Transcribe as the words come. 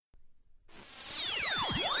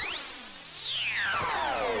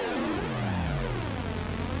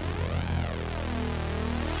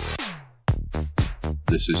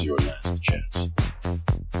This is your last chance.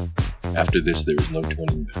 After this, there is no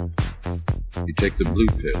turning back. You take the blue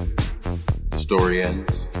pill. The story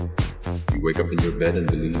ends. You wake up in your bed and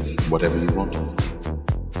believe whatever you want to.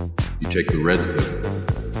 You take the red pill.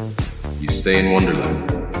 You stay in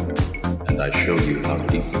Wonderland. And I show you how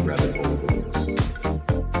deep the rabbit hole goes.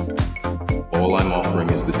 All I'm offering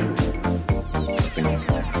is the truth. Nothing more.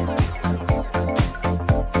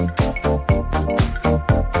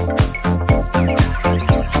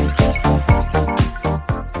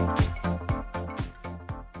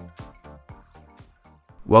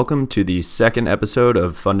 Welcome to the second episode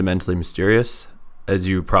of Fundamentally Mysterious. As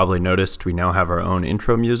you probably noticed, we now have our own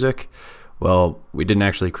intro music. Well, we didn't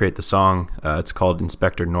actually create the song. It's called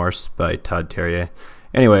Inspector Norse by Todd Terje.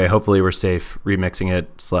 Anyway, hopefully we're safe remixing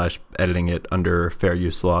it / editing it under fair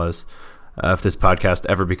use laws. If this podcast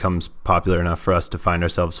ever becomes popular enough for us to find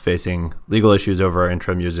ourselves facing legal issues over our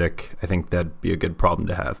intro music, I think that'd be a good problem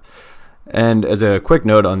to have. And as a quick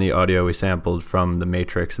note on the audio we sampled from The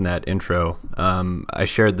Matrix in that intro, I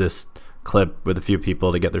shared this clip with a few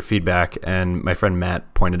people to get their feedback, and my friend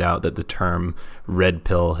Matt pointed out that the term red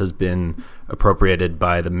pill has been appropriated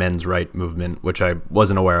by the men's right movement, which I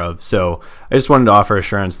wasn't aware of. So I just wanted to offer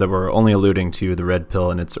assurance that we're only alluding to the red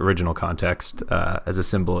pill in its original context as a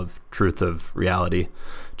symbol of truth of reality.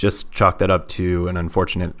 Just chalk that up to an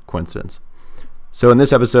unfortunate coincidence. So in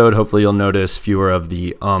this episode, hopefully you'll notice fewer of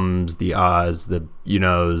the ums, the ahs, the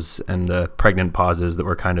you-knows, and the pregnant pauses that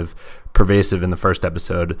were kind of pervasive in the first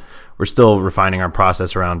episode. We're still refining our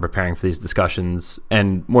process around preparing for these discussions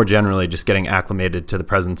and more generally just getting acclimated to the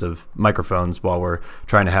presence of microphones while we're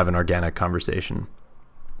trying to have an organic conversation.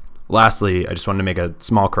 Lastly, I just wanted to make a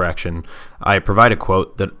small correction. I provide a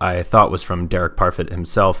quote that I thought was from Derek Parfit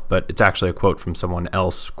himself, but it's actually a quote from someone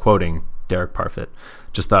else quoting Derek Parfit.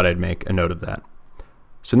 Just thought I'd make a note of that.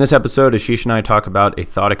 So in this episode, Ashish and I talk about a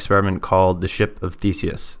thought experiment called The Ship of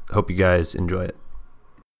Theseus. Hope you guys enjoy it.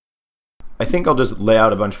 I think I'll just lay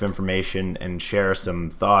out a bunch of information and share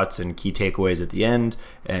some thoughts and key takeaways at the end,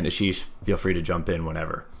 and Ashish, feel free to jump in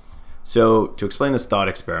whenever. So to explain this thought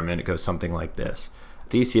experiment, it goes something like this.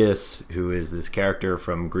 Theseus, who is this character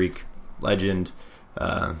from Greek legend,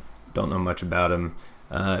 don't know much about him,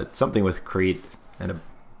 something with Crete and a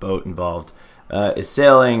boat involved, is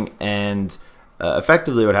sailing, and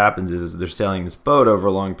effectively what happens is they're sailing this boat over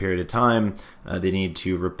a long period of time. They need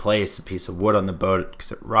to replace a piece of wood on the boat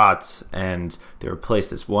because it rots, and they replace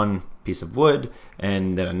this one piece of wood,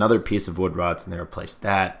 and then another piece of wood rots, and they replace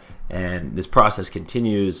that. And this process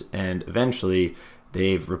continues, and eventually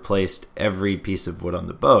they've replaced every piece of wood on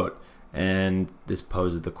the boat. And this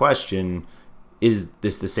poses the question, is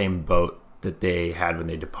this the same boat that they had when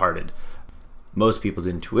they departed? Most people's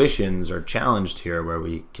intuitions are challenged here, where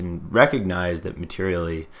we can recognize that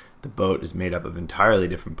materially the boat is made up of entirely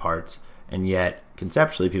different parts, and yet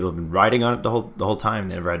conceptually people have been riding on it the whole time.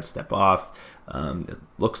 They never had to step off. It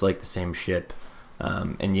looks like the same ship,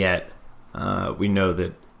 and yet we know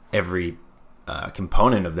that every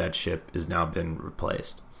component of that ship has now been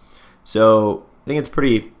replaced. So I think it's a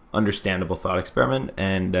pretty understandable thought experiment,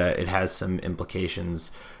 and it has some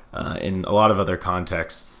implications in a lot of other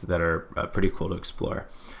contexts that are pretty cool to explore.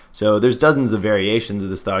 So there's dozens of variations of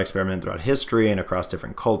this thought experiment throughout history and across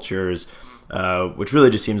different cultures, which really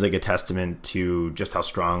just seems like a testament to just how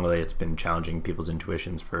strongly it's been challenging people's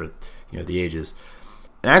intuitions for the ages.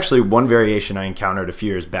 And actually, one variation I encountered a few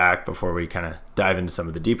years back, before we kind of dive into some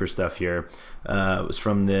of the deeper stuff here, was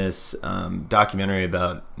from this documentary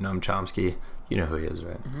about Noam Chomsky. You know who he is,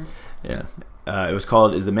 right? Mm-hmm. Yeah. It was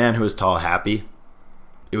called "Is the Man Who Is Tall Happy?"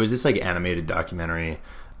 It was this animated documentary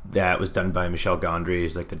that was done by Michel Gondry,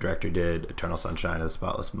 who's the director did Eternal Sunshine of the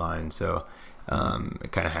Spotless Mind. So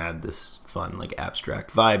it kind of had this fun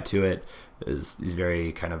abstract vibe to it. It was these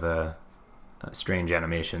very kind of strange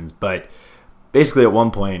animations. But basically at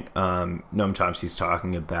one point, Noam Chomsky's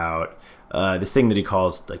talking about this thing that he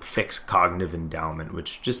calls fixed cognitive endowment,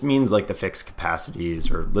 which just means the fixed capacities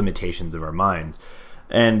or limitations of our minds.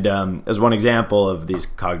 And as one example of these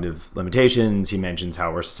cognitive limitations, he mentions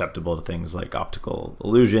how we're susceptible to things like optical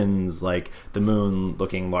illusions, like the moon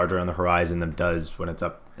looking larger on the horizon than it does when it's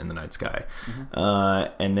up in the night sky.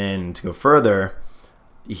 Mm-hmm. And then to go further,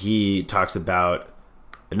 he talks about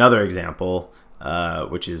another example,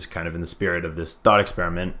 which is kind of in the spirit of this thought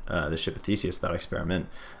experiment, the Ship of Theseus thought experiment,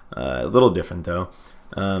 a little different though,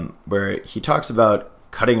 where he talks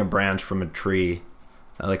about cutting a branch from a tree,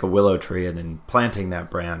 like a willow tree, and then planting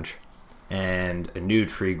that branch, and a new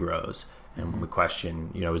tree grows. And we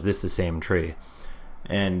question, is this the same tree?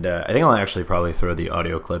 And I think I'll actually probably throw the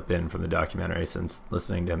audio clip in from the documentary, since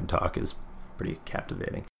listening to him talk is pretty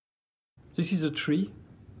captivating. This is a tree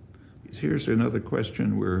Here's another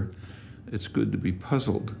question where it's good to be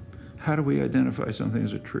puzzled. How do we identify something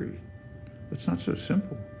as a tree? It's not so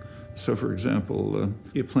simple. So, for example,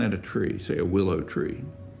 you plant a tree, say a willow tree,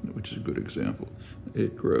 which is a good example.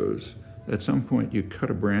 It grows. At some point, you cut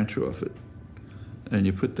a branch off it, and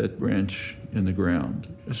you put that branch in the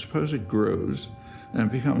ground. Suppose it grows, and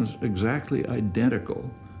it becomes exactly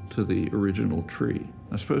identical to the original tree.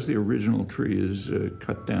 I suppose the original tree is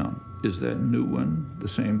cut down. Is that new one the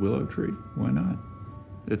same willow tree? Why not?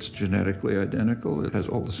 It's genetically identical. It has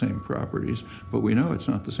all the same properties, but we know it's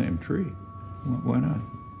not the same tree. Why not?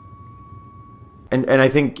 And I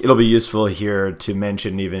think it'll be useful here to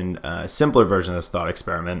mention even a simpler version of this thought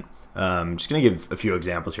experiment. I'm just going to give a few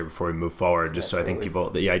examples here before we move forward, just so I think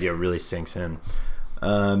the idea really sinks in.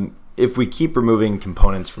 If we keep removing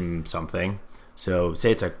components from something, so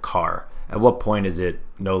say it's a car, at what point is it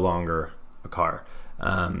no longer a car?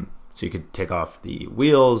 So you could take off the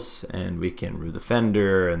wheels, and we can remove the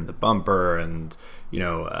fender and the bumper and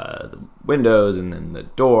the windows and then the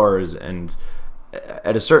doors, and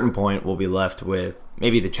at a certain point we'll be left with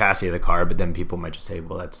maybe the chassis of the car, but then people might just say,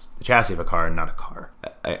 well, that's the chassis of a car and not a car.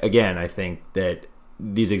 Again, I think that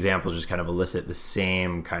these examples just kind of elicit the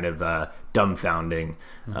same kind of dumbfounding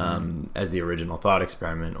as the original thought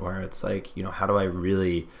experiment, where it's like, how do I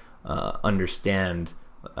really understand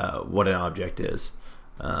what an object is,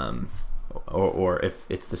 or if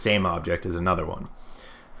it's the same object as another one.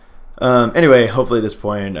 Anyway, hopefully at this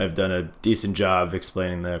point I've done a decent job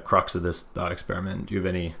explaining the crux of this thought experiment. Do you have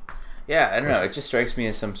any? Yeah, I don't know. It just strikes me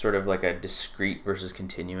as some sort of like a discrete versus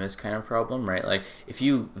continuous kind of problem, right? Like if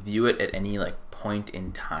you view it at any like point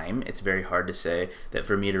in time, it's very hard to say that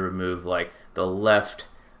for me to remove like the left,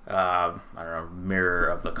 mirror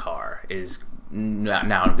of the car is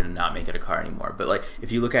now I'm going to not make it a car anymore. But like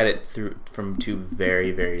if you look at it from two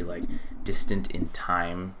very, very like distant in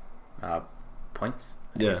time points,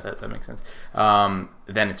 I guess that makes sense.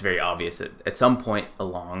 Then it's very obvious that at some point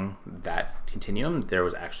along that continuum, there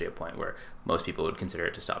was actually a point where most people would consider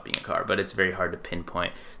it to stop being a car, but it's very hard to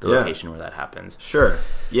pinpoint the location where that happens. Sure.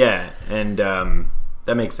 Yeah. And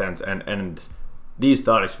that makes sense. And these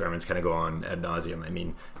thought experiments kind of go on ad nauseum. I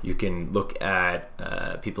mean, you can look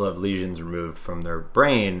at people who have lesions removed from their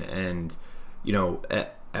brain, and,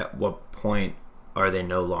 at what point are they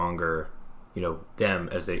no longer them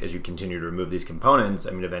as you continue to remove these components.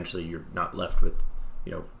 I mean, eventually you're not left with,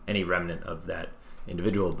 any remnant of that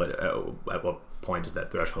individual, but at what point does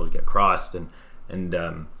that threshold get crossed? And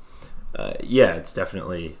it's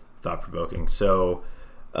definitely thought-provoking. So,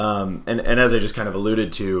 and as I just kind of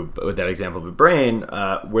alluded to with that example of a brain,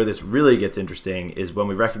 where this really gets interesting is when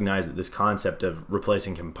we recognize that this concept of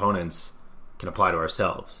replacing components can apply to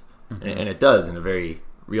ourselves. Mm-hmm. And it does in a very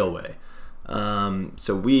real way.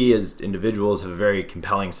 So we as individuals have a very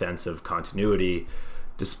compelling sense of continuity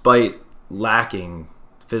despite lacking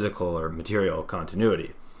physical or material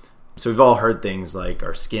continuity. So we've all heard things like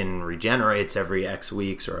our skin regenerates every X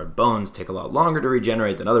weeks, or our bones take a lot longer to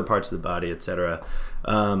regenerate than other parts of the body, etc.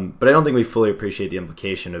 But I don't think we fully appreciate the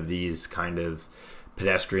implication of these kind of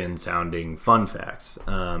pedestrian sounding fun facts.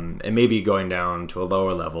 And maybe going down to a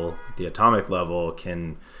lower level, the atomic level,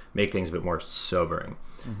 can make things a bit more sobering.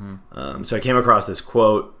 Mm-hmm. So I came across this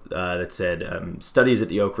quote that said, studies at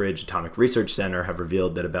the Oak Ridge Atomic Research Center have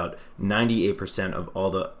revealed that about 98% of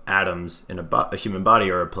all the atoms in a human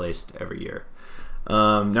body are replaced every year.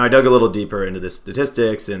 Now I dug a little deeper into this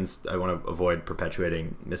statistic, since I want to avoid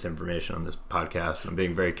perpetuating misinformation on this podcast. I'm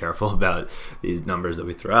being very careful about these numbers that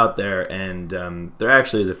we throw out there, and there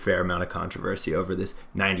actually is a fair amount of controversy over this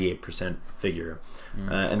 98% figure.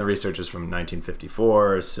 And the research is from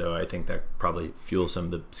 1954, so I think that probably fuels some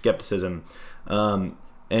of the skepticism.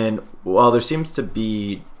 And while there seems to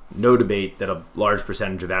be no debate that a large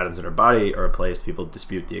percentage of atoms in our body are replaced, people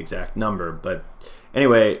dispute the exact number. But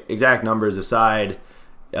anyway, exact numbers aside,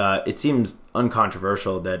 it seems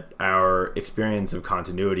uncontroversial that our experience of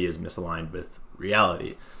continuity is misaligned with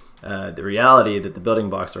reality. The reality that the building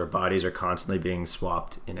blocks of our bodies are constantly being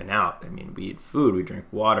swapped in and out. I mean, we eat food, we drink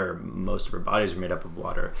water, most of our bodies are made up of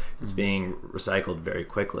water. It's being recycled very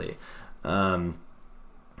quickly.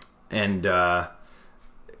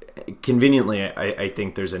 Conveniently, I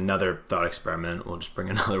think there's another thought experiment, we'll just bring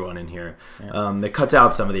another one in here, that cuts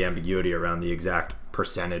out some of the ambiguity around the exact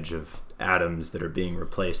percentage of atoms that are being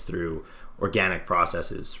replaced through organic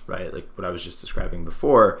processes, right? Like what I was just describing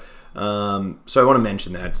before. So I want to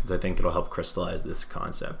mention that, since I think it'll help crystallize this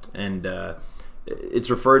concept. And it's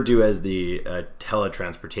referred to as the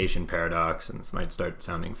teletransportation paradox, and this might start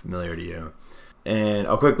sounding familiar to you. And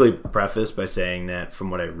I'll quickly preface by saying that from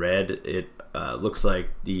what I read, it looks like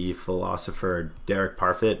the philosopher Derek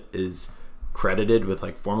Parfit is credited with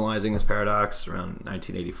like formalizing this paradox around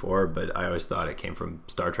 1984, but I always thought it came from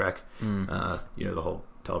Star Trek. The whole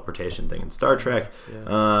teleportation thing in Star Trek.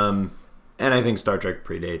 And I think Star Trek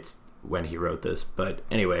predates when he wrote this, but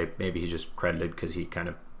anyway, maybe he's just credited because he kind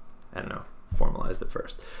of, formalized it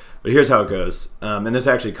first. But here's how it goes, and this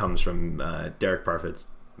actually comes from Derek Parfit's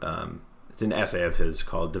it's an essay of his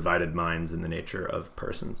called Divided Minds and the Nature of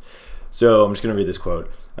Persons. So I'm just going to read this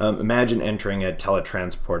quote. Imagine entering a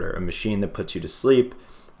teletransporter, a machine that puts you to sleep,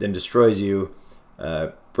 then destroys you,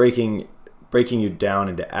 breaking you down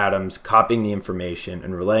into atoms, copying the information,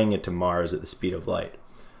 and relaying it to Mars at the speed of light.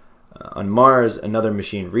 On Mars, another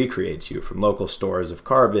machine recreates you from local stores of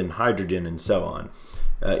carbon, hydrogen, and so on,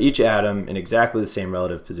 each atom in exactly the same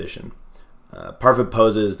relative position. Parfit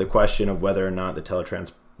poses the question of whether or not the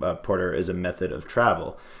teletransporter is a method of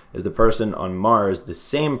travel. Is the person on Mars the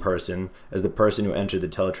same person as the person who entered the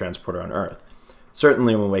teletransporter on Earth?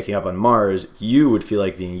 Certainly when waking up on Mars, you would feel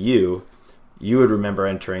like being you. You would remember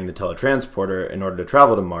entering the teletransporter in order to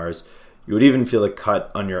travel to Mars. You would even feel a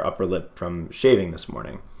cut on your upper lip from shaving this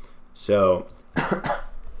morning. So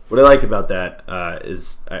what I like about that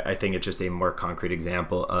is I think it's just a more concrete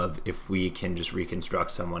example of if we can just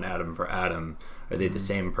reconstruct someone atom for atom, are they the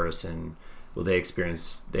same person? Will they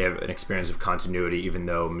have an experience of continuity even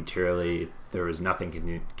though materially there was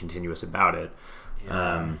nothing continuous about it?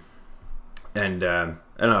 I don't know,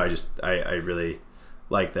 I really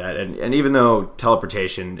like that. And even though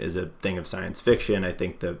teleportation is a thing of science fiction, I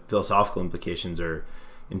think the philosophical implications are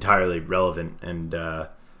entirely relevant and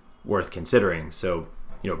worth considering. So,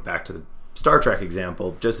 back to the Star Trek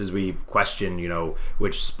example, just as we question,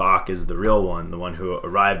 which Spock is the real one, the one who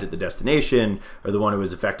arrived at the destination or the one who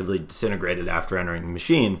was effectively disintegrated after entering the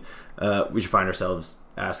machine, we should find ourselves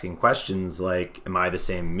asking questions like, am I the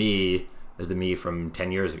same me as the me from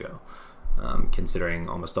 10 years ago? Considering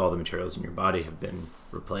almost all the materials in your body have been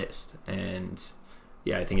replaced. And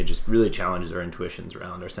yeah, I think it just really challenges our intuitions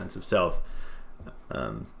around our sense of self.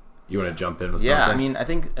 You want to jump in with something? Yeah, I mean, I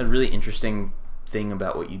think a really interesting thing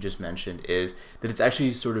about what you just mentioned is that it's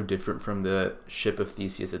actually sort of different from the ship of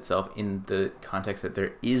Theseus itself in the context that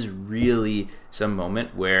there is really some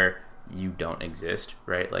moment where you don't exist,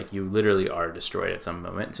 right? Like you literally are destroyed at some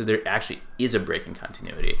moment. So there actually is a break in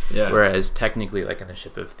continuity. Yeah. Whereas technically, like in the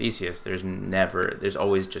ship of Theseus, there's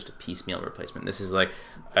always just a piecemeal replacement. This is like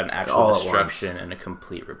an actual destruction and a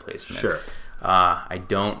complete replacement. Sure. I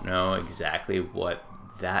don't know exactly what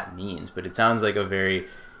that means, but it sounds like a very,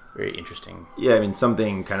 very interesting. Yeah, I mean,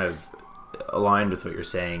 something kind of aligned with what you're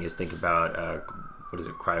saying is think about,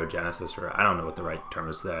 cryogenesis, or I don't know what the right term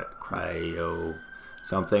is for that, cryo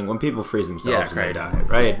something, when people freeze themselves and they die,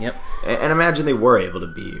 right? Yep. And imagine they were able to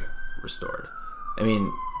be restored. I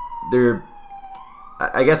mean,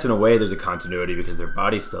 I guess in a way there's a continuity because their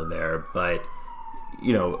body's still there, but,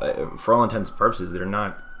 for all intents and purposes, they're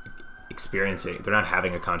not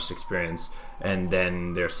having a conscious experience, and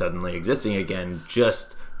then they're suddenly existing again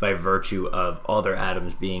just by virtue of all their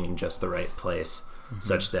atoms being in just the right place,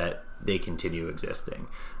 such that they continue existing.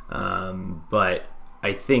 But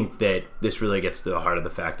I think that this really gets to the heart of the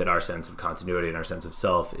fact that our sense of continuity and our sense of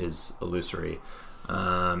self is illusory.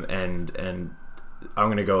 And I'm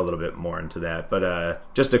going to go a little bit more into that. But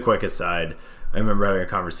just a quick aside, I remember having a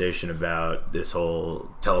conversation about this whole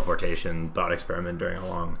teleportation thought experiment during a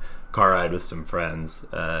long car ride with some friends.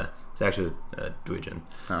 It's actually Dwejan.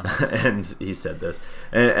 And he said this.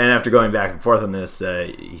 And after going back and forth on this,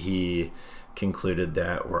 he concluded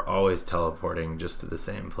that we're always teleporting just to the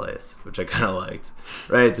same place, which I kind of liked,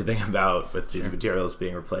 right? So think about with these materials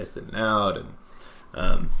being replaced in and out,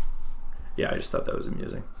 and I just thought that was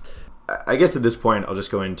amusing. I guess at this point I'll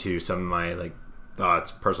just go into some of my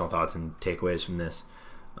personal thoughts and takeaways from this.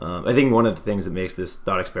 I think one of the things that makes this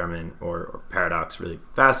thought experiment or paradox really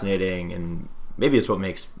fascinating, and maybe it's what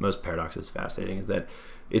makes most paradoxes fascinating, is that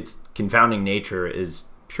its confounding nature is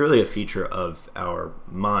purely a feature of our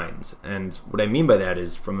minds. And what I mean by that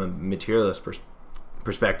is, from a materialist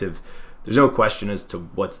perspective, there's no question as to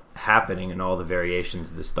what's happening in all the variations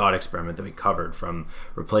of this thought experiment that we covered, from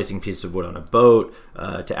replacing pieces of wood on a boat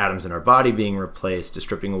to atoms in our body being replaced to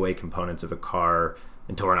stripping away components of a car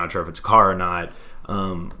until we're not sure if it's a car or not.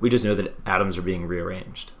 We just know that atoms are being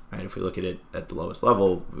rearranged. Right? If we look at it at the lowest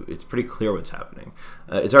level, it's pretty clear what's happening.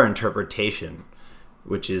 It's our interpretation,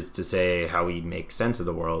 which is to say how we make sense of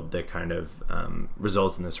the world, that kind of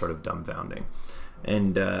results in this sort of dumbfounding.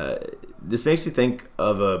 And this makes me think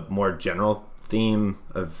of a more general theme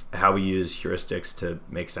of how we use heuristics to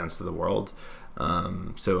make sense of the world.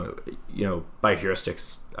 So, by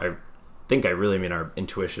heuristics, I think I really mean our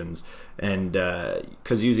intuitions, and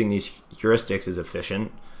because using these heuristics is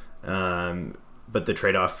efficient, but the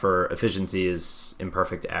trade-off for efficiency is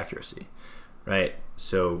imperfect accuracy, right?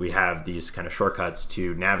 So we have these kind of shortcuts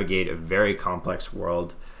to navigate a very complex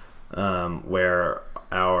world, where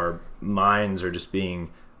our minds are just being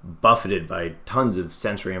buffeted by tons of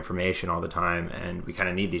sensory information all the time, and we kind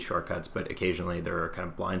of need these shortcuts, but occasionally there are kind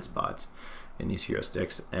of blind spots in these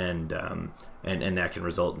heuristics, and that can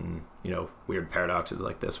result in weird paradoxes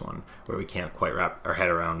like this one, where we can't quite wrap our head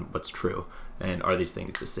around what's true, and are these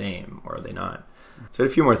things the same or are they not? So I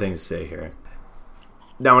have a few more things to say here.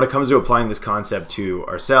 Now, when it comes to applying this concept to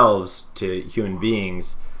ourselves, to human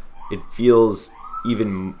beings, it feels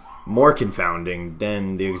even more confounding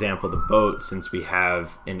than the example of the boat, since we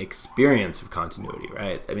have an experience of continuity,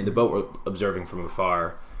 right? I mean, the boat we're observing from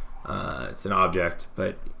afar, it's an object,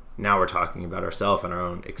 but now we're talking about ourselves and our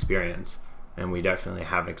own experience. And we definitely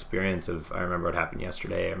have an experience of, I remember what happened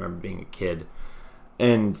yesterday. I remember being a kid.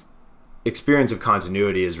 And experience of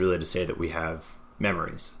continuity is really to say that we have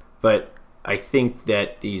memories. But I think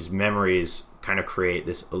that these memories kind of create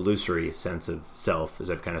this illusory sense of self,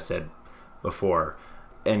 as I've kind of said before.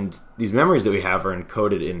 And these memories that we have are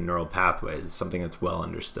encoded in neural pathways, something that's well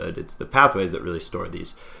understood. It's the pathways that really store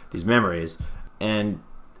these memories. And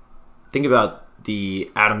think about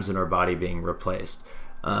the atoms in our body being replaced.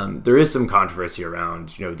 There is some controversy around,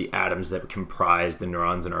 the atoms that comprise the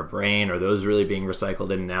neurons in our brain. Are those really being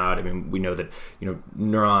recycled in and out? I mean, we know that,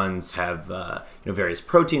 neurons have, various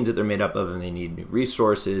proteins that they're made up of, and they need new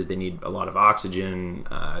resources. They need a lot of oxygen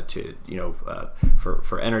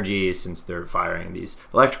for energy, since they're firing these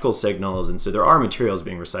electrical signals. And so there are materials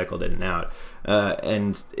being recycled in and out.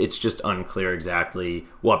 And it's just unclear exactly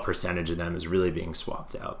what percentage of them is really being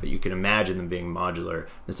swapped out. But you can imagine them being modular in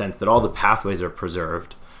the sense that all the pathways are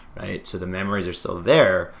preserved, right? So the memories are still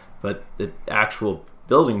there, but the actual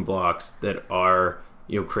building blocks that are,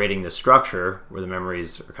 creating the structure where the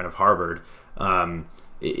memories are kind of harbored,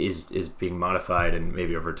 is being modified, and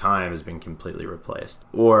maybe over time is being completely replaced.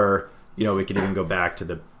 Or, we could even go back to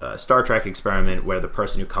the Star Trek experiment, where the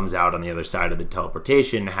person who comes out on the other side of the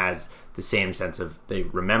teleportation has the same sense of, they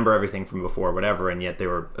remember everything from before, whatever, and yet they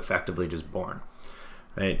were effectively just born,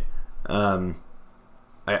 right?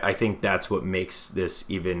 I think that's what makes this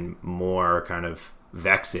even more kind of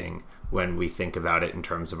vexing when we think about it in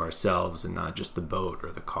terms of ourselves and not just the boat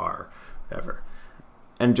or the car, whatever.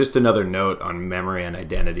 And just another note on memory and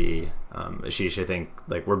identity. Ashish, I think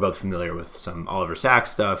we're both familiar with some Oliver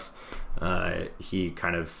Sacks stuff. He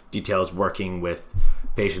kind of details working with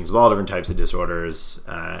patients with all different types of disorders,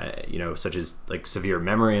 such as severe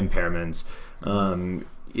memory impairments,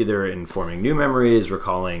 either in forming new memories,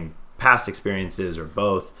 recalling past experiences, or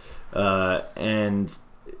both. And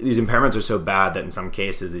these impairments are so bad that in some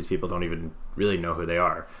cases these people don't even really know who they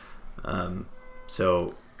are.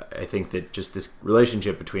 So I think that just this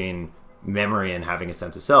relationship between memory and having a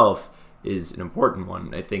sense of self is an important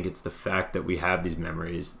one. I think it's the fact that we have these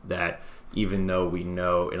memories that, even though we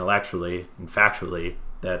know intellectually and factually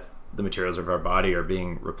that the materials of our body are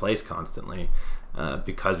being replaced constantly,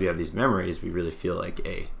 because we have these memories, we really feel like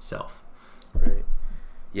a self. Right.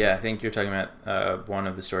 Yeah, I think you're talking about one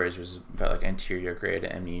of the stories was about anterior grade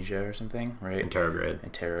amnesia or something, right? Anterograde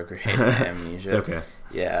amnesia. It's okay.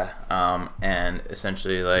 Yeah, and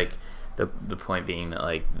essentially the point being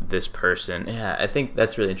that this person, I think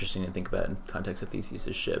that's really interesting to think about in context of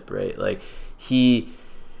Theseus' ship, right? He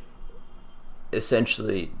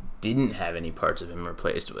essentially didn't have any parts of him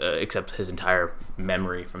replaced, except his entire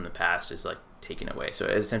memory from the past is taken away. So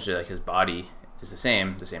essentially his body is the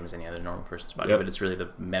same as any other normal person's body, but it's really the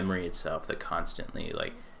memory itself that constantly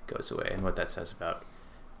goes away, and what that says about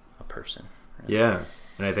a person. Right? Yeah,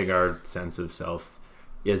 and I think our sense of self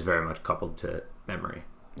is very much coupled to memory.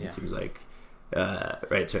 It seems like,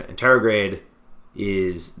 right, so anterograde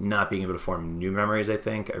is not being able to form new memories, I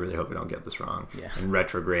think. I really hope I don't get this wrong. Yeah. And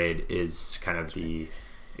retrograde is kind of the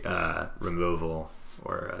removal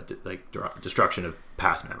or destruction of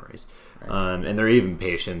past memories. Right. And there are even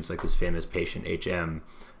patients, like this famous patient HM,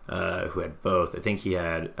 who had both. I think he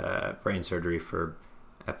had brain surgery for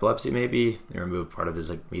epilepsy, maybe. They removed part of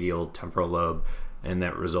his medial temporal lobe, and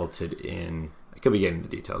that resulted in, I could be getting the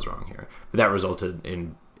details wrong here, but that resulted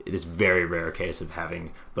in this very rare case of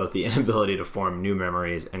having both the inability to form new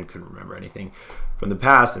memories and couldn't remember anything from the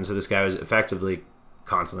past. And so this guy was effectively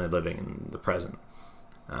constantly living in the present.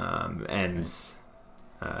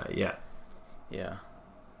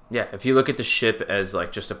 Yeah, if you look at the ship as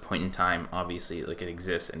like just a point in time, obviously like it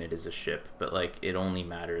exists and it is a ship, but like it only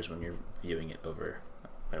matters when you're viewing it over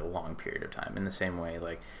a long period of time. In the same way,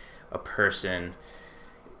 like a person,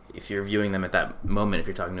 if you're viewing them at that moment, if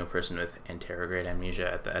you're talking to a person with anterograde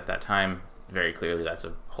amnesia at that time, very clearly that's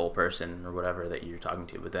a whole person or whatever that you're talking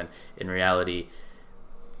to. But then in reality,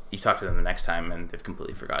 you talk to them the next time and they've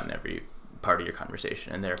completely forgotten every part of your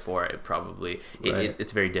conversation, and therefore it probably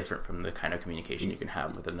it's very different from the kind of communication you can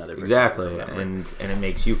have with another person. Exactly. And it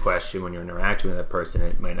makes you question when you're interacting with that person.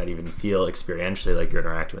 It might not even feel experientially like you're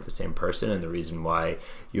interacting with the same person, and the reason why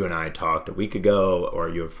you and I talked a week ago, or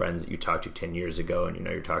you have friends that you talked to 10 years ago and you know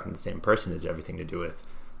you're talking to the same person, is everything to do with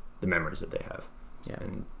the memories that they have.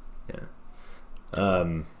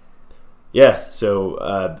 So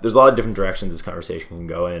there's a lot of different directions this conversation can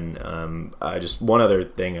go in. Just one other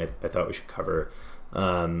thing I thought we should cover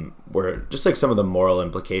were just like some of the moral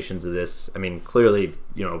implications of this. I mean, clearly,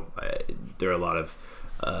 you know, there are a lot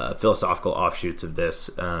of philosophical offshoots of this,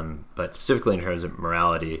 but specifically in terms of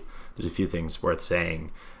morality, there's a few things worth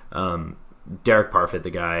saying. Derek Parfit, the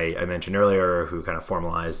guy I mentioned earlier, who kind of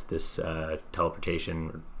formalized this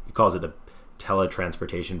teleportation, he calls it the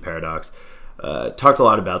teletransportation paradox, talked a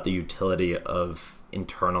lot about the utility of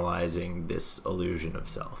internalizing this illusion of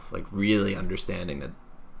self, like really understanding that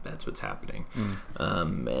that's what's happening.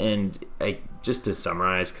 And just to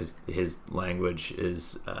summarize, because his language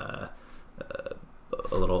is a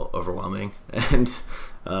little overwhelming, and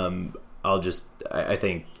I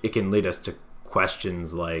think it can lead us to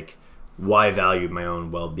questions like, why value my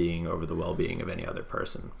own well-being over the well-being of any other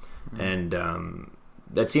person? And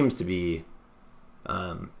that seems to be...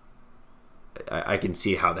 I can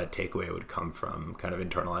see how that takeaway would come from kind of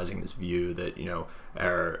internalizing this view that, you know,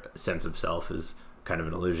 our sense of self is kind of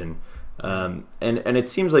an illusion. And it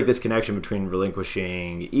seems like this connection between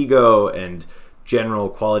relinquishing ego and general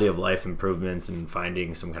quality of life improvements and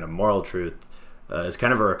finding some kind of moral truth is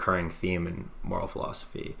kind of a recurring theme in moral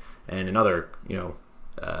philosophy and in other, you know,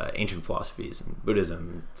 ancient philosophies and Buddhism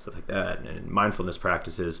and stuff like that, and in mindfulness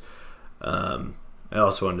practices. I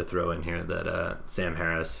also wanted to throw in here that Sam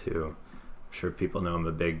Harris, who I'm sure people know I'm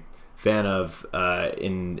a big fan of,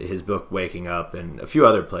 in his book Waking Up and a few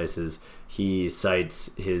other places, he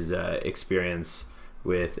cites his experience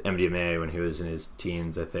with MDMA when he was in his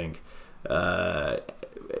teens, I think.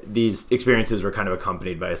 These experiences were kind of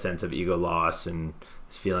accompanied by a sense of ego loss and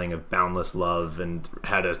this feeling of boundless love, and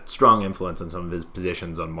had a strong influence on some of his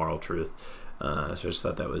positions on moral truth. So I just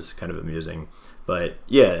thought that was kind of amusing. But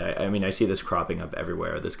yeah, I mean, I see this cropping up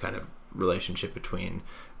everywhere, this kind of relationship between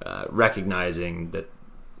recognizing that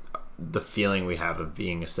the feeling we have of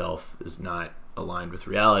being a self is not aligned with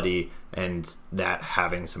reality, and that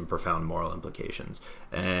having some profound moral implications.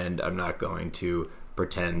 And I'm not going to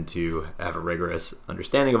pretend to have a rigorous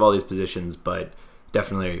understanding of all these positions, but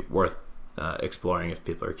definitely worth exploring if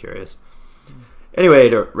people are curious. Anyway,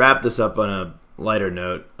 to wrap this up on a lighter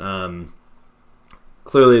note,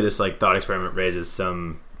 clearly this like thought experiment raises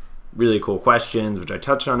some really cool questions, which I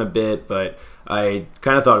touched on a bit, but I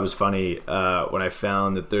kind of thought it was funny when I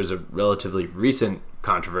found that there's a relatively recent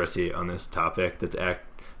controversy on this topic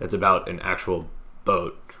that's about an actual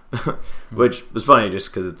boat, which was funny just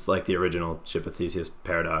because it's like the original Ship of Theseus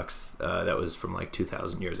paradox that was from like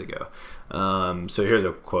 2,000 years ago. So here's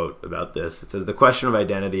a quote about this. It says, "The question of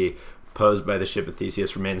identity posed by the Ship of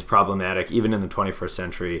Theseus remains problematic even in the 21st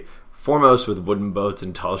century, foremost with wooden boats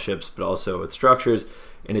and tall ships, but also with structures.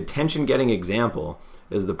 An attention-getting example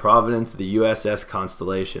is the provenance of the USS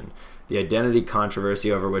Constellation, the identity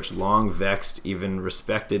controversy over which long vexed even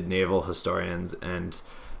respected naval historians and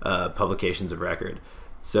publications of record."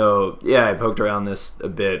 So yeah, I poked around this a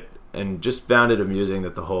bit and just found it amusing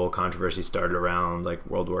that the whole controversy started around like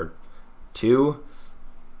World War II,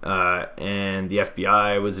 and the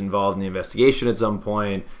FBI was involved in the investigation at some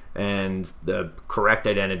point, and the correct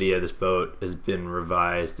identity of this boat has been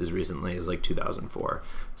revised as recently as like 2004.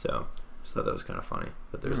 So I just thought that was kind of funny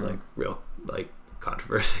that there's like real like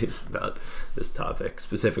controversies about this topic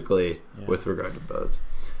specifically with regard to boats.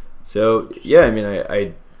 So yeah, I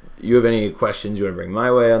mean, you have any questions you want to bring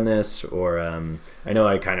my way on this, or I know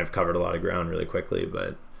I kind of covered a lot of ground really quickly,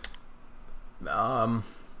 but I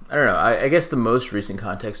don't know. I guess the most recent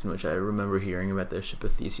context in which I remember hearing about the Ship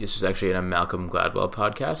of Theseus was actually in a Malcolm Gladwell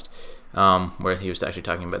podcast, where he was actually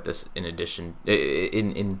talking about this in addition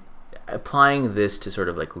in applying this to sort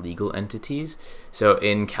of like legal entities. So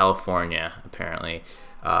in California, apparently,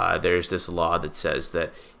 there's this law that says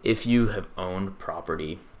that if you have owned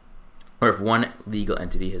property, or if one legal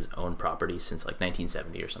entity has owned property since like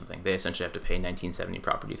 1970 or something, they essentially have to pay 1970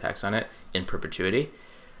 property tax on it in perpetuity.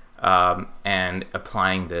 and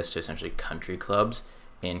applying this to essentially country clubs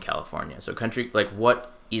in California. So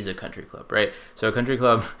what is a country club, right? So a country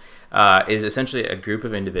club is essentially a group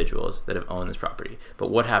of individuals that have owned this property. But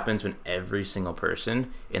what happens when every single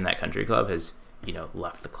person in that country club has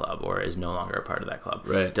left the club or is no longer a part of that club?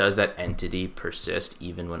 Right. Does that entity persist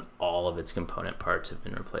even when all of its component parts have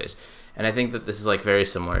been replaced? And I think that this is like very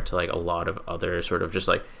similar to like a lot of other sort of just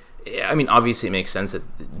like, I mean, obviously it makes sense that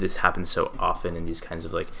this happens so often in these kinds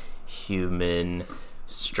of like human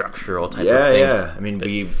structural type of things.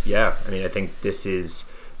 Yeah. I mean, I think this is,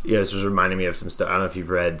 this was reminding me of some stuff. I don't know if you've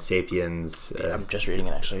read *Sapiens*. I'm just reading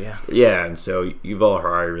it actually. Yeah. Yeah, and so Yuval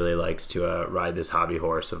Harari really likes to ride this hobby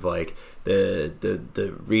horse of like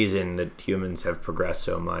the reason that humans have progressed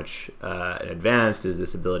so much and advanced is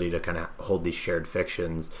this ability to kind of hold these shared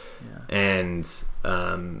fictions, and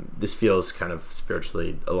this feels kind of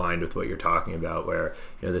spiritually aligned with what you're talking about, where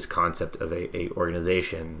this concept of a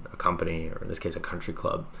organization, a company, or in this case a country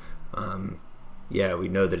club. We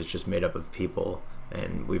know that it's just made up of people,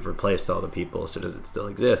 and we've replaced all the people, so does it still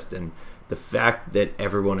exist? And the fact that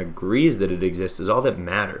everyone agrees that it exists is all that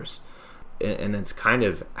matters. And that's kind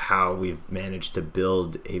of how we've managed to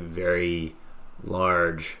build a very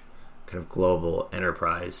large kind of global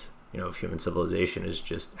enterprise, of human civilization, is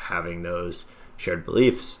just having those shared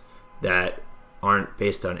beliefs that aren't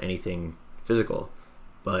based on anything physical,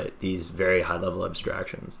 but these very high-level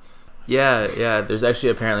abstractions. Yeah. There's actually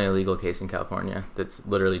apparently a legal case in California that's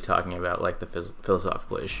literally talking about like the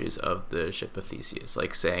philosophical issues of the ship of Theseus,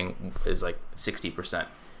 like saying is like 60%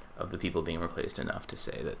 of the people being replaced enough to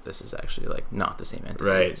say that this is actually like not the same entity.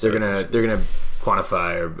 Right. So they're gonna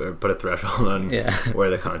quantify or put a threshold on where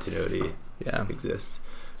the continuity exists.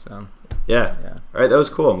 So yeah. All right, that was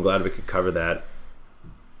cool. I'm glad we could cover that.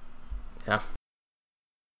 Yeah.